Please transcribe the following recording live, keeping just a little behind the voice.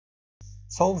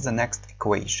solve the next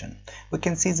equation. We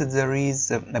can see that there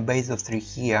is a base of 3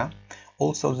 here,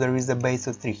 also there is a base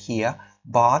of 3 here,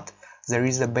 but there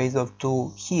is a base of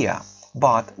 2 here.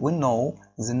 But we know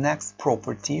the next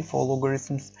property for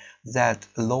logarithms, that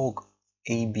log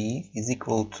AB is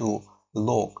equal to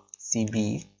log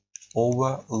CB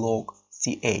over log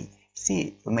CA.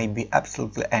 C may be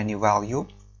absolutely any value,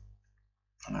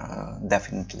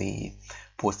 definitely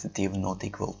positive, not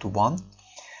equal to 1.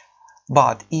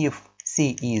 But if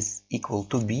C is equal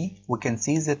to B, we can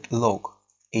see that log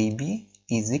AB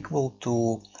is equal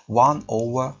to 1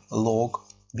 over log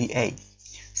BA.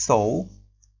 So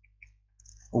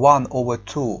 1 over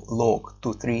 2 log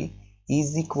 3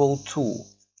 is equal to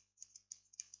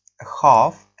a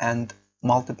half and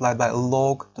multiplied by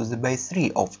log to the base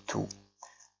 3 of 2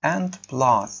 and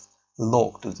plus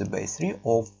log to the base 3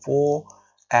 of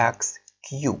 4x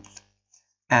cubed.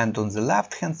 And on the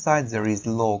left hand side there is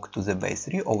log to the base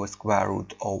 3 over square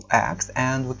root of x,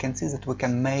 and we can see that we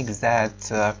can make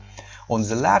that on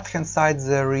the left hand side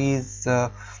there is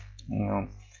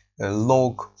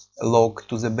log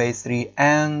to the base 3,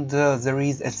 and there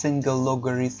is a single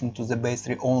logarithm to the base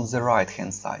 3 on the right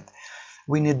hand side.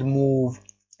 We need to move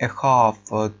a half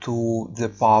to the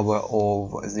power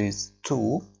of this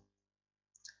 2,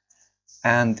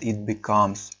 and it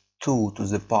becomes 2 to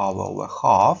the power of a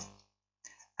half,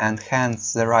 and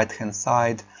hence the right hand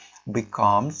side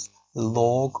becomes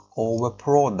log over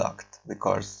product,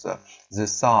 because the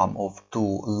sum of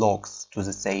two logs to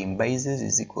the same bases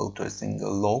is equal to a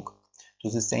single log to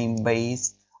the same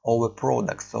base over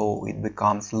product. So it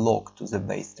becomes log to the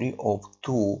base 3 of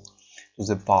 2 to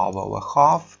the power of a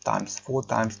half times 4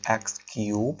 times x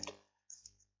cubed,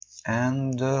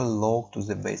 and log to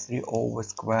the base 3 over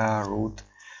square root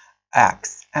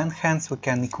x. And hence we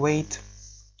can equate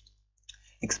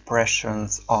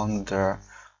expressions under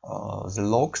the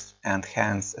logs, and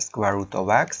hence square root of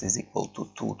x is equal to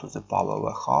 2 to the power of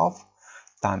a half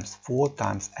times 4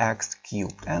 times x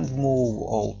cubed, and move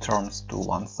all terms to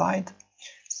one side,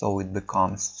 so it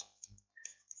becomes,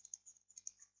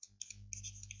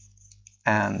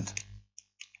 and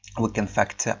we can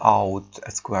factor out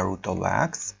a square root of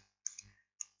x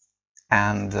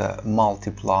and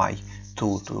multiply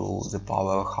 2 to the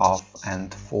power of half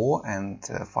and 4, and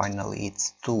finally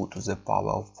it's 2 to the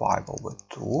power of 5 over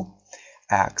 2,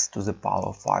 x to the power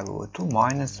of 5 over 2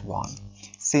 minus 1.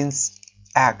 Since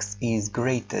x is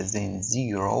greater than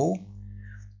 0,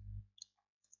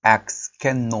 x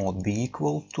cannot be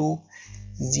equal to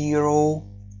 0,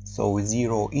 so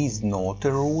 0 is not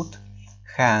a root,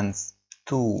 hence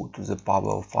 2 to the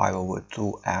power of 5 over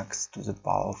 2 x to the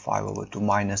power of 5 over 2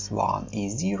 minus 1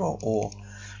 is 0, or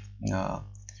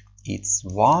it's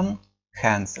 1,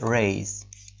 hence raise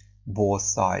both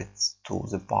sides to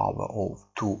the power of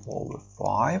 2 over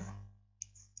 5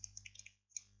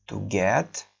 to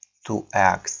get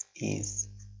 2x is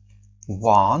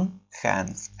 1,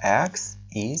 hence x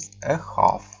is a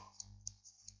half.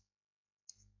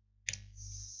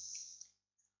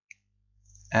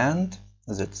 And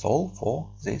that's all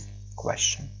for this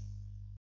question.